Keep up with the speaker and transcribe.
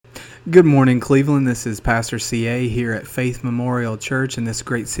Good morning, Cleveland. This is Pastor CA here at Faith Memorial Church in this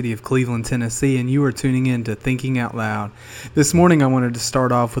great city of Cleveland, Tennessee, and you are tuning in to Thinking Out Loud. This morning I wanted to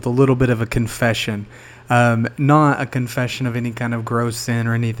start off with a little bit of a confession. Not a confession of any kind of gross sin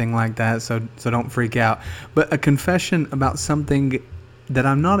or anything like that, so don't freak out, but a confession about something that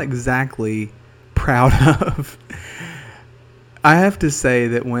I'm not exactly proud of. I have to say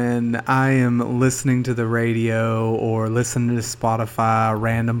that when I am listening to the radio or listening to Spotify,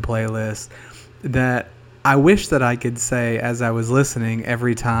 random playlists, that I wish that I could say as I was listening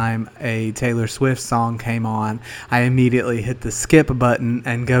every time a Taylor Swift song came on, I immediately hit the skip button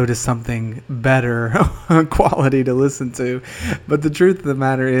and go to something better quality to listen to. But the truth of the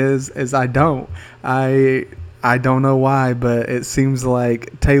matter is I don't. I don't know why, but it seems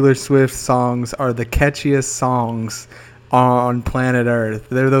like Taylor Swift songs are the catchiest songs on planet Earth.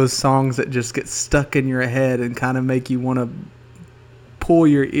 They're those songs that just get stuck in your head and kind of make you want to pull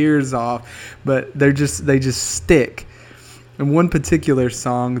your ears off, but they just stick. And one particular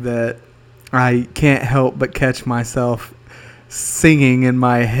song that I can't help but catch myself singing in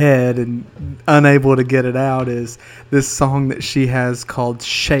my head and unable to get it out is this song that she has called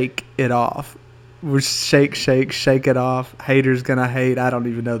Shake It Off. Shake, shake, shake it off. Haters gonna hate. I don't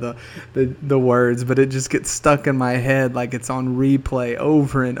even know the words, but it just gets stuck in my head like it's on replay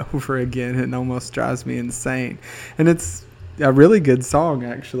over and over again. It almost drives me insane. And it's a really good song,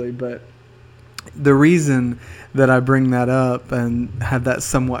 actually. But the reason that I bring that up and have that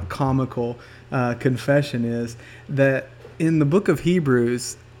somewhat comical confession is that in the book of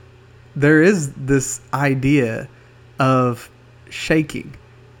Hebrews, there is this idea of shaking.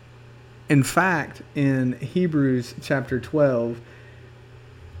 In fact, in Hebrews chapter 12,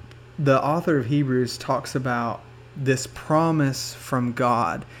 the author of Hebrews talks about this promise from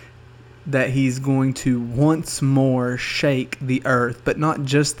God that he's going to once more shake the earth, but not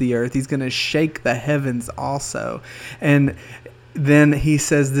just the earth. He's going to shake the heavens also. And then he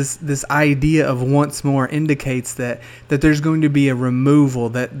says this idea of once more indicates that there's going to be a removal,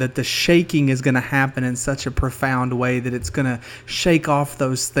 that the shaking is going to happen in such a profound way that it's going to shake off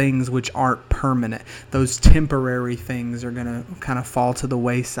those things which aren't permanent. Those temporary things are going to kind of fall to the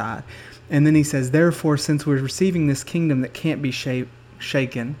wayside. And then he says, therefore, since we're receiving this kingdom that can't be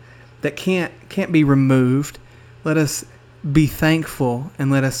shaken, that can't be removed, let us be thankful and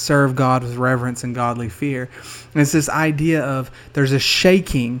let us serve God with reverence and godly fear. And it's this idea of there's a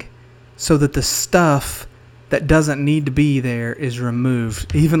shaking so that the stuff that doesn't need to be there is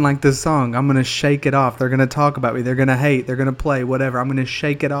removed. Even like this song, I'm going to shake it off. They're going to talk about me. They're going to hate. They're going to play, whatever. I'm going to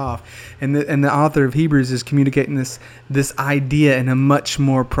shake it off. And the author of Hebrews is communicating this idea in a much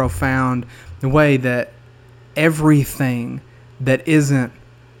more profound way that everything that isn't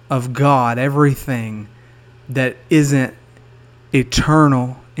of God, everything that isn't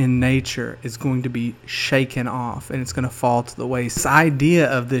eternal in nature is going to be shaken off, and it's going to fall to the waste. This idea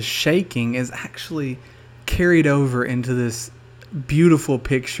of this shaking is actually carried over into this beautiful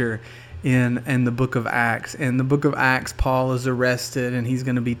picture in the book of Acts. In the book of Acts, Paul is arrested and he's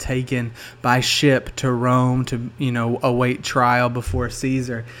going to be taken by ship to Rome to await trial before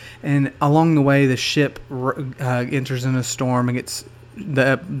Caesar. And along the way, the ship enters in a storm and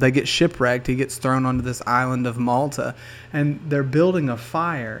they get shipwrecked. He gets thrown onto this island of Malta, and they're building a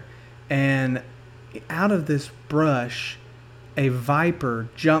fire, and out of this brush a viper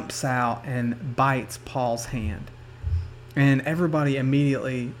jumps out and bites Paul's hand, and everybody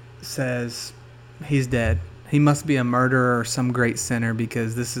immediately says he's dead. He must be a murderer or some great sinner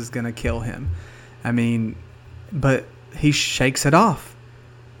because this is going to kill him. But he shakes it off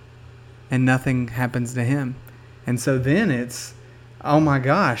and nothing happens to him. And so then it's, oh my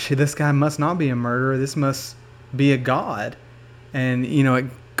gosh, this guy must not be a murderer. This must be a god. And, it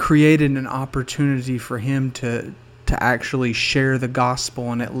created an opportunity for him to actually share the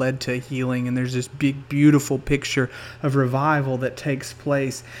gospel, and it led to healing. And there's this big, beautiful picture of revival that takes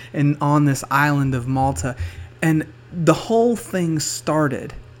place on this island of Malta. And the whole thing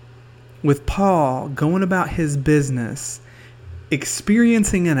started with Paul going about his business,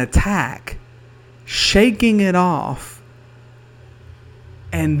 experiencing an attack, shaking it off,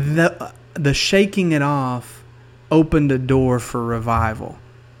 and the shaking it off opened a door for revival.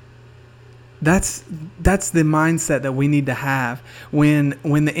 That's the mindset that we need to have when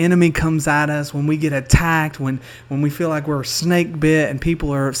the enemy comes at us, when we get attacked, when we feel like we're snake bit and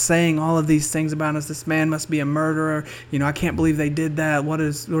people are saying all of these things about us. This man must be a murderer. I can't believe they did that. What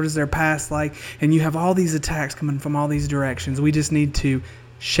is their past like? And you have all these attacks coming from all these directions. We just need to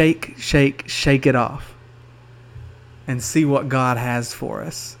shake it off and see what God has for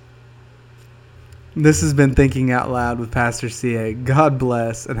us. This has been Thinking Out Loud with Pastor CA. God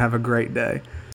bless and have a great day.